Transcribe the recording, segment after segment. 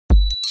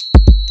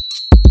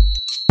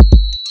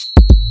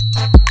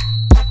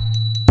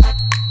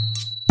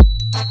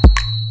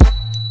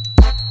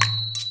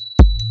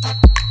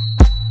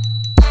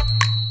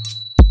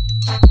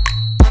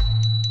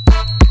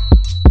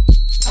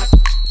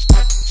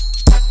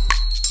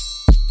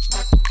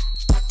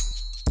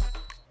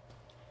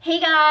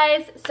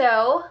guys,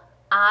 so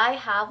I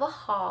have a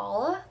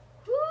haul.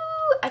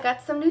 Woo! I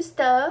got some new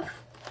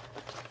stuff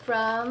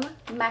from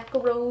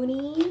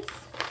Macaroni's,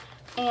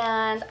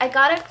 and I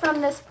got it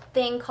from this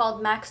thing called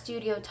M.A.C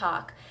Studio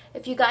Talk.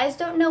 If you guys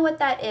don't know what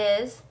that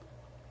is,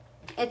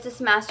 it's this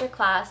master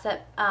class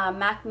that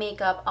M.A.C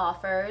Makeup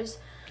offers.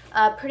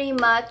 Pretty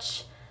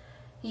much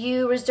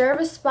you reserve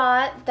a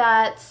spot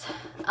that's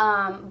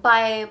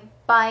by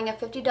buying a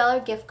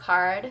 $50 gift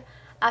card.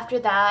 After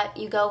that,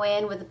 you go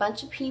in with a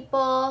bunch of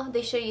people.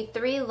 They show you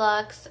 3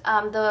 looks.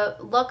 The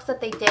looks that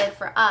they did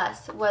for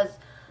us was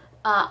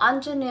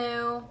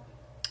Ingenue,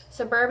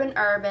 Suburban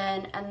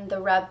Urban, and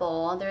the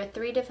Rebel. There are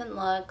 3 different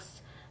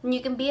looks. And you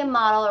can be a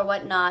model or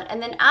whatnot.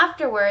 And then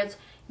afterwards,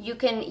 you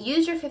can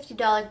use your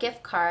 $50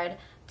 gift card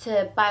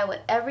to buy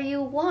whatever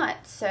you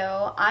want.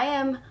 So I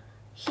am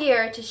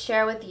here to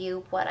share with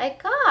you what I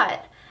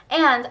got.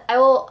 And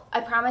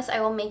I promise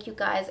I will make you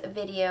guys a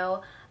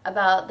video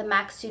about the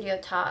M.A.C Studio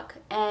Talk,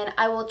 and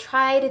I will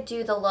try to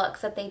do the looks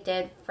that they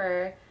did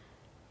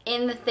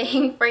in the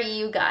thing for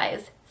you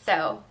guys.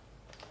 So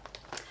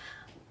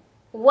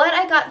what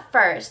I got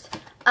first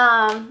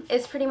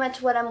is pretty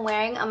much what I'm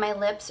wearing on my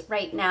lips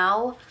right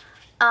now.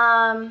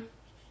 I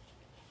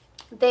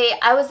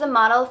was the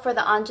model for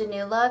the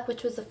Ingenue look,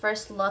 which was the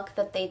first look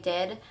that they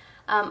did.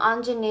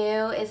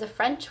 Ingenue is a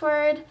French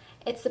word.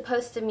 It's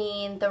supposed to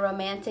mean the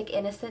romantic,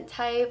 innocent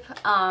type.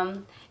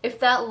 If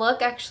that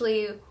look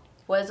actually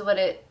was what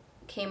it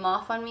came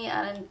off on me,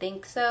 I didn't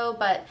think so,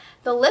 but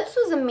the lips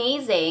was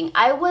amazing.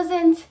 I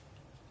wasn't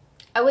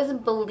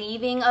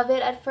believing of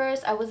it at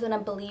first. I wasn't a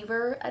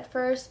believer at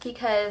first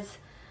because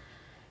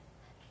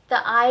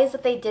the eyes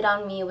that they did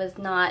on me was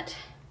not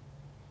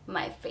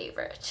my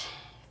favorite,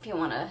 if you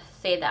want to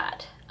say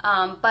that.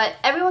 But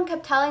everyone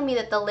kept telling me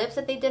that the lips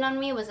that they did on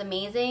me was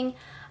amazing.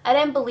 I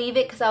didn't believe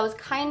it because I was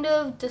kind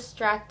of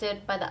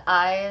distracted by the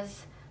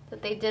eyes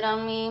that they did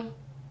on me.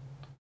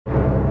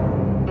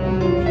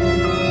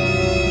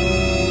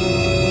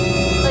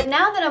 But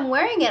now that I'm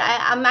wearing it,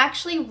 I'm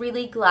actually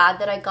really glad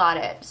that I got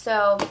it.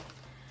 So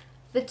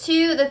the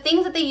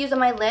things that they use on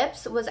my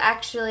lips was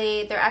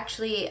they're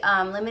actually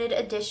limited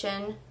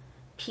edition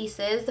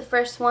pieces. The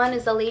first one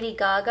is the Lady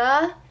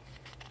Gaga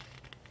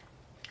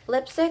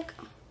lipstick.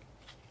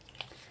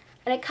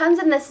 And it comes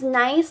in this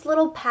nice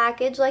little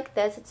package like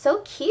this. It's so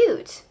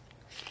cute.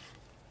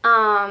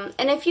 And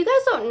if you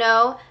guys don't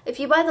know, if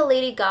you buy the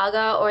Lady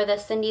Gaga or the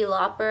Cyndi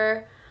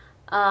Lauper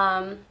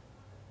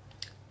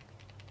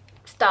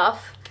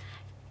stuff,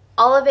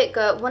 all of it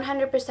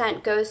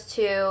 100% goes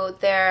to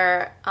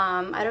their,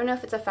 I don't know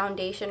if it's a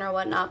foundation or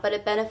whatnot, but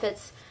it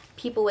benefits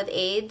people with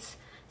AIDS.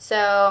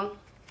 So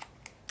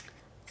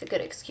it's a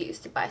good excuse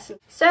to buy some.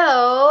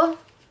 So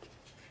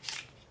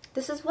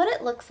this is what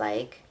it looks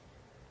like.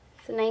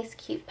 It's a nice,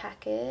 cute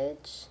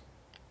package.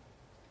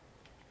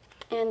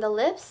 And the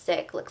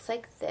lipstick looks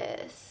like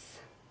this.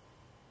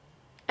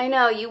 I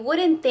know, you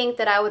wouldn't think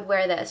that I would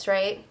wear this,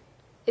 right?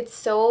 It's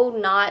so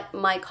not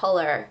my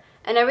color.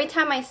 And every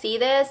time I see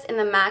this in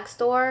the M.A.C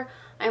store,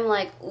 I'm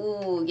like,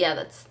 ooh, yeah,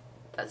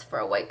 that's for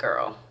a white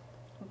girl.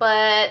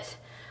 But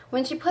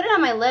when she put it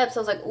on my lips, I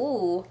was like,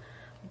 ooh.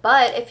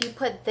 But if you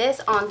put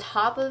this on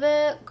top of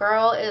it,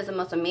 girl, it is the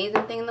most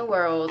amazing thing in the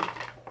world.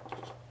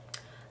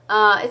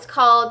 It's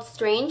called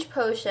Strange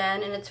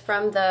Potion, and it's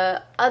from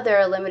the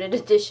other limited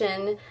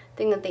edition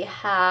thing that they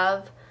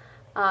have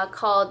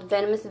called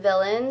Venomous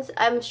Villains.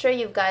 I'm sure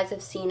you guys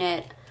have seen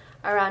it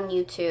around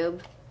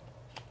YouTube.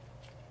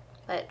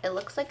 But it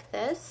looks like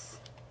this.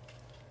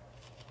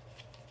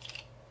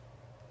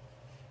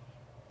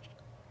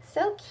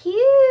 So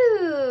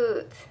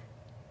cute!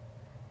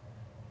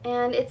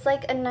 And it's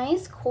like a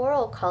nice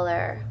coral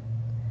color.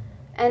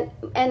 And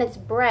it's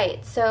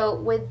bright. So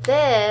with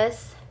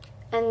this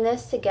and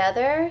this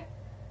together,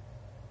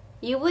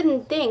 you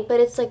wouldn't think, but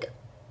it's like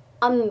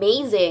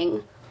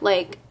amazing.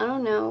 Like, I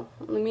don't know.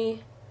 Let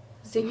me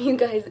zoom you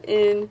guys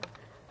in.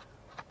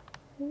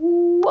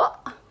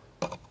 What?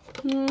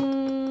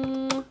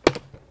 Can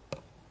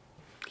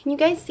you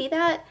guys see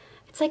that?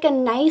 It's like a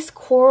nice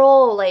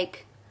coral,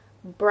 like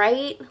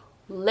bright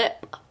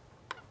lip.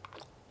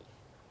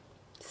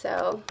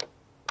 So,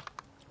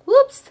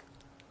 whoops.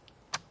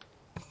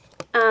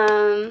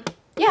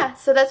 Yeah,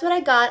 so that's what I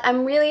got.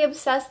 I'm really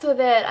obsessed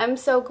with it. I'm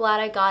so glad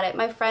I got it.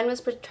 My friend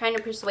was trying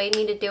to persuade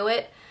me to do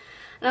it.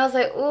 And I was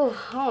like, ooh,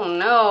 oh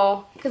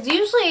no. Because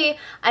usually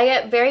I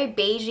get very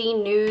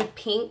beigey, nude,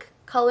 pink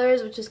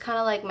colors, which is kind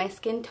of like my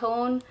skin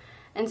tone.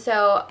 And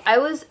so I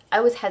was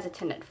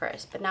hesitant at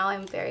first, but now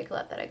I'm very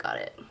glad that I got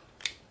it.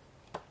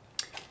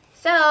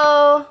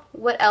 So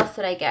what else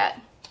did I get?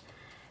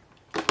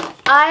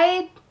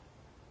 I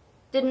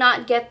did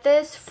not get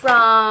this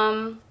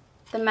from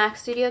the M.A.C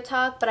Studio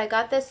Talk, but I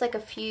got this like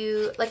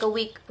a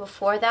week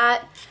before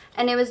that,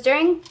 and it was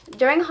during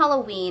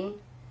Halloween,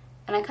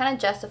 and I kind of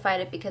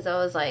justified it because I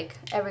was like,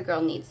 every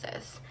girl needs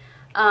this.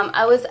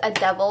 I was a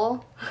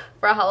devil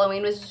for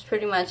Halloween, which is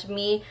pretty much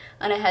me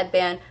on a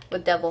headband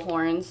with devil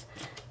horns,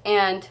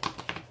 and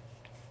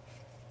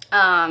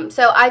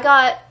so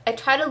I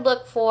tried to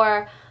look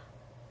for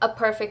a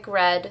perfect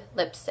red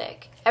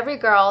lipstick. Every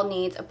girl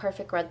needs a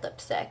perfect red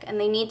lipstick, and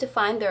they need to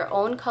find their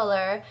own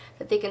color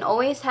that they can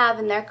always have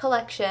in their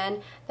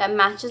collection that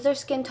matches their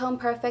skin tone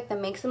perfect, that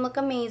makes them look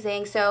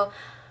amazing. So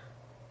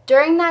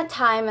during that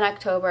time in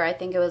October, I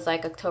think it was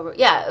like October,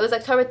 yeah, it was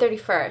October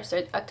 31st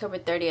or October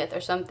 30th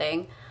or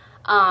something,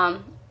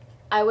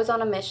 I was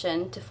on a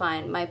mission to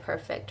find my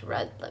perfect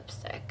red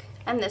lipstick.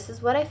 And this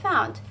is what I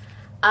found.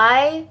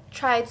 I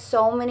tried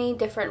so many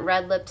different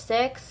red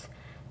lipsticks,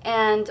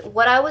 and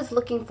what I was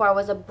looking for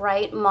was a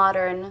bright,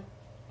 modern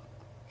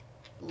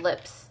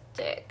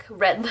lipstick,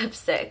 red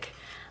lipstick.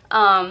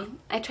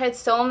 I tried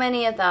so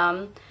many of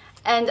them,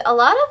 and a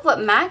lot of what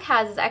M.A.C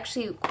has is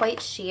actually quite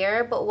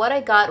sheer, but what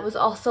I got was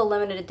also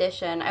limited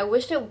edition. I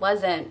wish it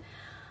wasn't.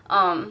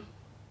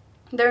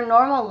 Their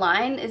normal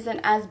line isn't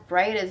as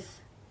bright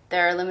as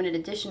their limited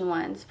edition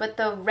ones, but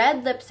the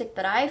red lipstick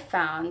that I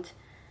found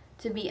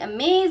to be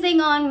amazing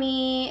on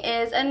me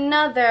is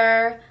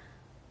another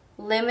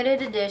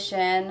limited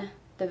edition,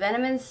 the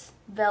Venomous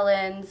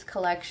Villains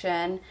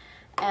collection,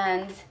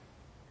 and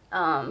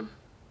got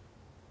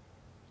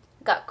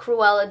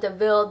Cruella de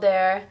Vil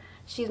there.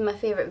 She's my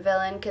favorite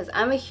villain because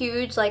I'm a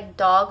huge like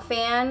dog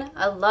fan.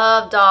 I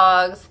love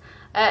dogs.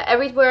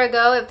 Everywhere I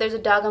go, if there's a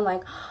dog, I'm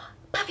like, oh,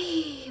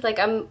 puppy! Like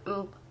I'm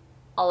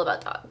all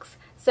about dogs.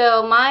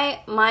 So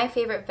my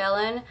favorite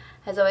villain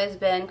has always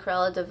been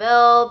Cruella de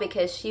Vil,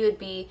 because she would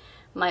be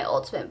my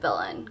ultimate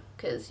villain.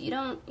 Because you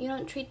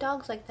don't treat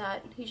dogs like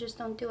that. You just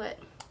don't do it.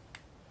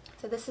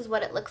 So this is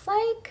what it looks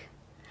like.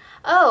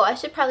 Oh, I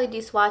should probably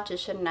do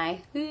swatches, shouldn't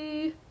I?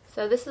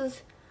 So this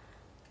is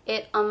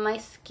it on my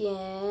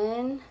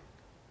skin.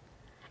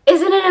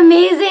 Isn't it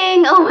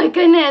amazing? Oh my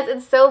goodness,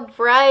 it's so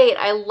bright.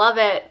 I love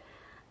it.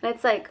 And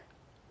it's like,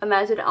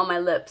 imagine it on my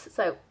lips. It's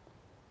like,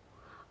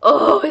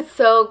 oh, it's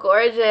so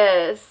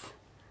gorgeous.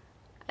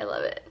 I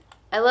love it.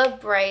 I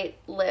love bright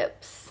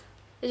lips.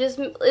 It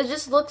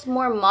just looks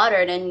more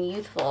modern and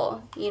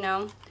youthful, you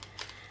know?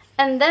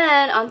 And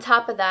then on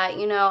top of that,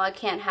 you know, I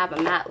can't have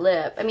a matte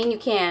lip. I mean, you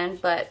can,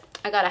 but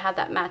I gotta have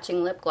that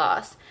matching lip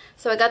gloss.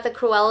 So I got the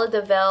Cruella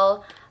de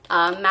Vil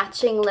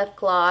matching lip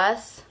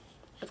gloss.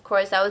 Of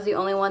course, that was the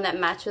only one that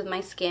matched with my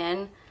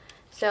skin.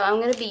 So I'm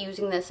gonna be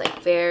using this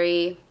like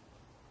very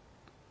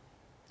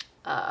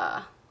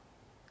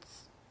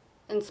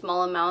in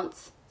small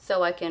amounts,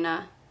 so I can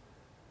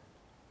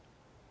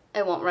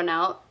it won't run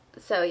out.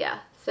 So yeah,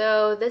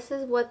 so this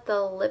is what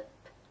the lip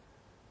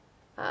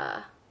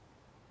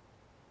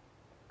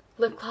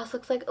gloss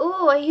looks like.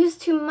 Oh, I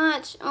used too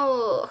much.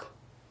 Oh,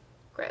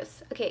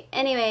 gross. Okay,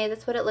 anyway,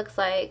 that's what it looks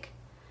like.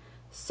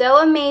 So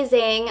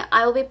amazing.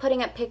 I will be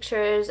putting up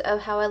pictures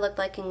of how I looked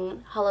like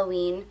in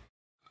Halloween.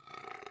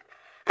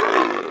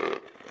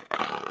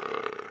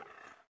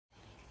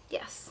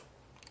 Yes,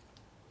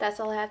 that's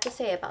all I have to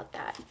say about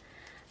that.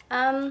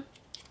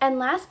 And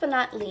last but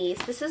not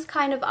least, this is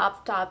kind of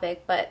off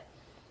topic, but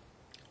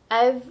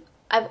I've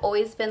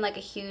always been like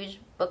a huge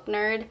book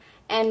nerd,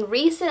 and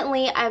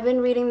recently I've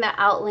been reading the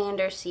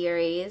Outlander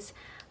series.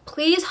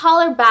 Please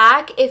holler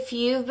back if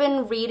you've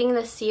been reading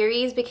the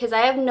series, because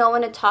I have no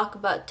one to talk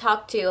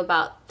to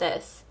about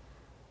this.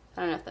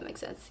 I don't know if that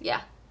makes sense.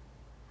 Yeah.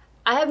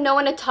 I have no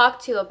one to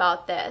talk to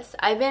about this.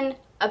 I've been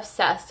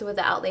obsessed with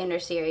the Outlander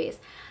series.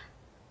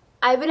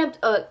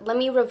 Let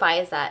me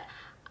revise that.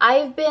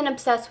 I've been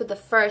obsessed with the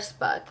first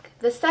book.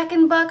 The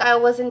second book I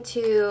wasn't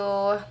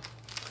too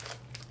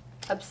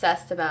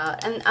obsessed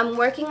about. And I'm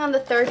working on the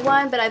third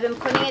one, but I've been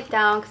putting it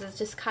down because it's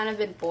just kind of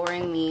been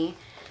boring me.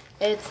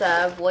 It's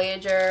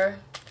Voyager.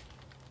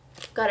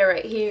 Got it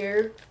right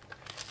here.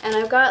 And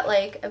I've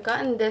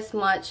gotten this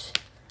much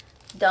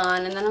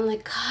done, and then I'm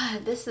like,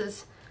 God, this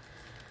is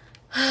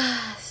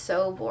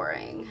so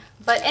boring.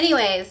 But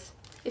anyways,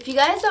 if you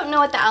guys don't know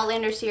what the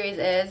Outlander series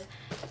is,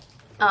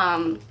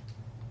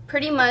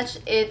 pretty much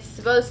it's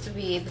supposed to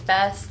be the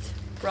best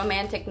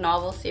romantic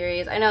novel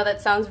series. I know that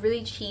sounds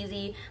really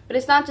cheesy, but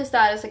it's not just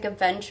that. It's like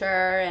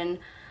adventure and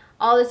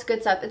all this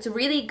good stuff. It's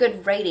really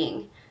good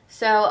writing.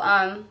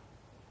 So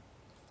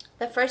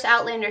the first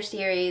Outlander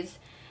series,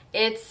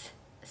 it's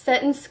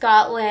set in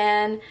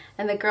Scotland,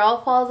 and the girl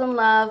falls in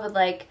love with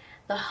like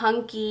the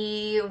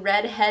hunky,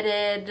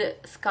 red-headed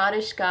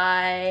Scottish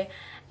guy,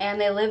 and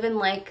they live in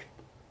like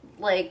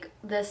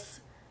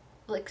this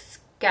like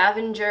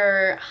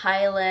scavenger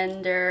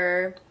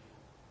Highlander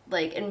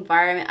like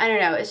environment. I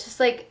don't know, it's just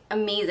like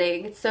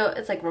amazing. It's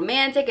like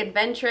romantic,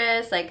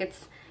 adventurous, like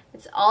it's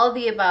all of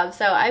the above.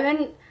 So I've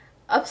been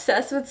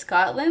obsessed with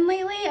Scotland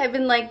lately. I've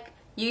been like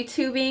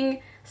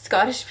YouTubing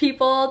Scottish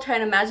people, trying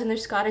to imagine their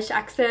Scottish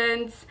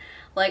accents.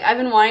 Like, I've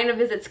been wanting to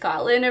visit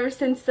Scotland ever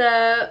since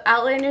the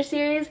Outlander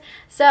series.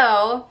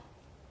 So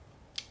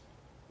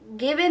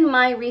given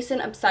my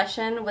recent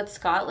obsession with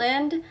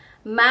Scotland,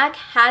 M.A.C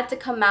had to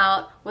come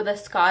out with a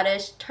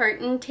Scottish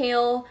Tartan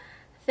Tale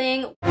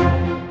thing.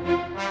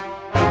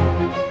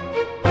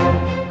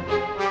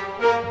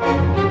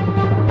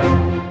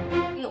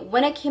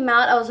 When it came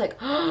out, I was like,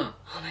 oh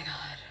my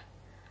god,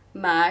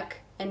 M.A.C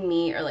and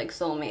me are like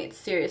soulmates.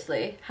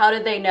 Seriously. How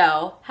did they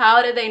know?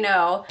 How did they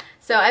know?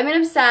 So I've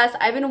been obsessed.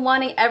 I've been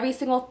wanting every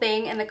single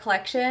thing in the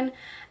collection.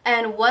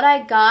 And what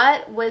I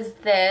got was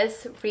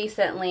this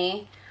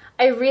recently.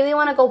 I really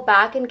want to go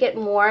back and get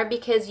more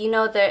because, you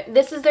know,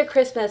 this is their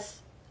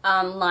Christmas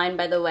line,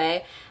 by the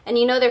way. And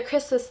you know their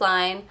Christmas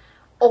line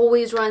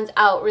always runs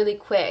out really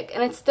quick.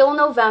 And it's still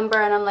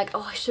November and I'm like,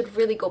 oh, I should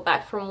really go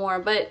back for more.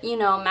 But, you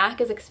know,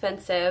 M.A.C is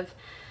expensive.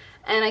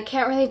 And I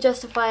can't really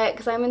justify it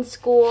because I'm in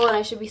school and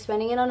I should be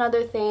spending it on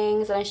other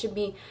things. And I should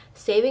be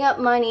saving up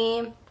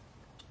money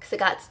because I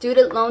got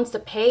student loans to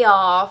pay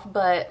off.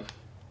 But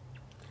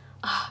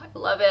oh, I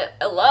love it.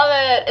 I love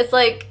it.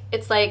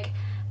 It's like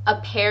a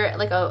pair,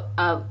 like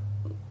a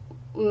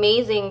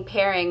amazing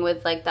pairing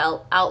with like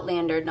the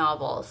Outlander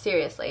novel.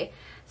 Seriously.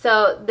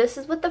 So this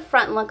is what the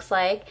front looks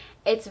like.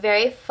 It's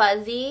very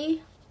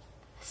fuzzy.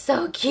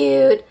 So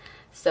cute.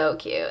 So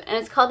cute. And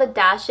it's called the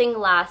Dashing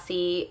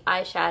Lassie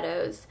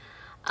eyeshadows.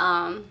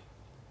 I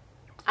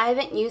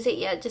haven't used it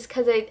yet just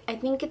because I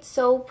think it's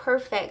so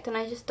perfect and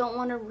I just don't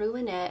want to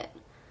ruin it.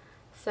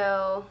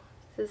 So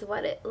this is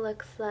what it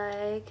looks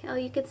like. Oh,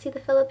 you can see the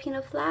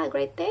Filipino flag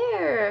right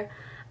there.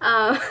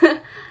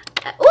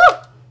 Woo!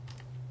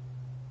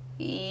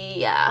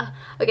 Yeah.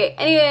 Okay,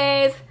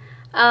 anyways.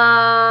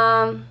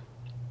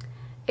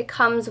 It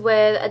comes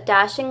with a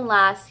Dashing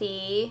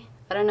Lassie.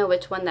 I don't know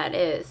which one that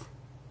is.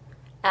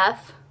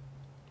 F.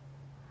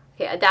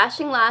 Okay, a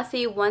Dashing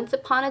Lassie, Once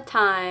Upon a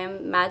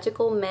Time,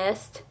 Magical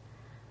Mist,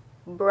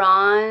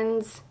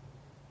 Bronze,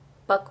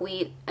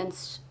 Buckwheat, and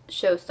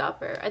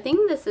Showstopper. I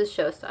think this is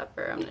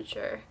Showstopper. I'm not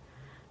sure.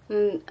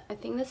 I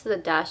think this is a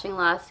Dashing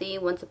Lassie,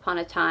 Once Upon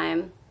a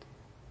Time,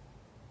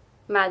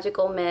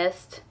 Magical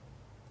Mist,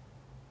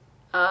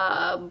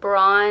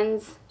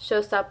 Bronze,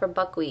 Showstopper,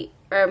 Buckwheat.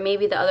 Or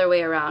maybe the other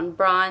way around.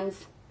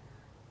 Bronze.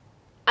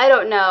 I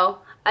don't know.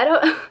 I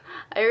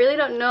really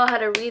don't know how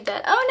to read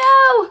that.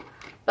 Oh no!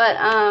 But,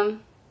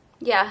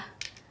 yeah.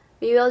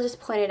 Maybe I'll just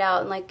point it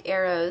out in like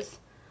arrows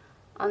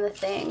on the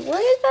thing. Where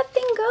did that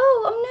thing go?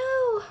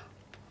 Oh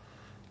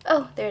no!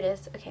 Oh, there it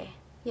is. Okay.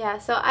 Yeah,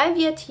 so I've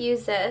yet to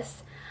use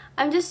this.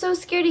 I'm just so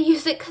scared to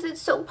use it because it's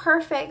so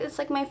perfect. It's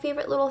like my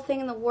favorite little thing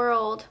in the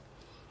world.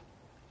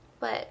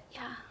 But,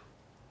 yeah.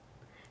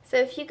 So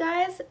if you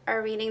guys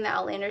are reading the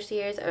Outlander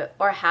series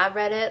or have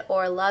read it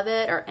or love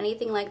it or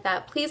anything like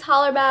that, please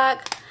holler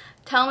back.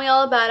 Tell me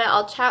all about it.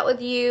 I'll chat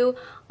with you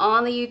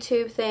on the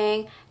YouTube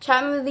thing.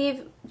 Chat with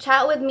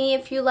me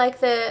if you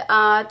like the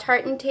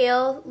Tartan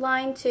Tale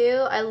line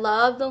too. I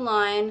love the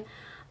line.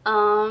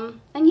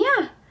 And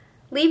yeah,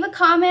 leave a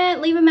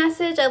comment, leave a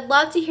message. I'd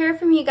love to hear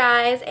from you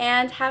guys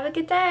and have a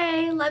good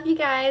day. Love you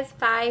guys.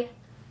 Bye.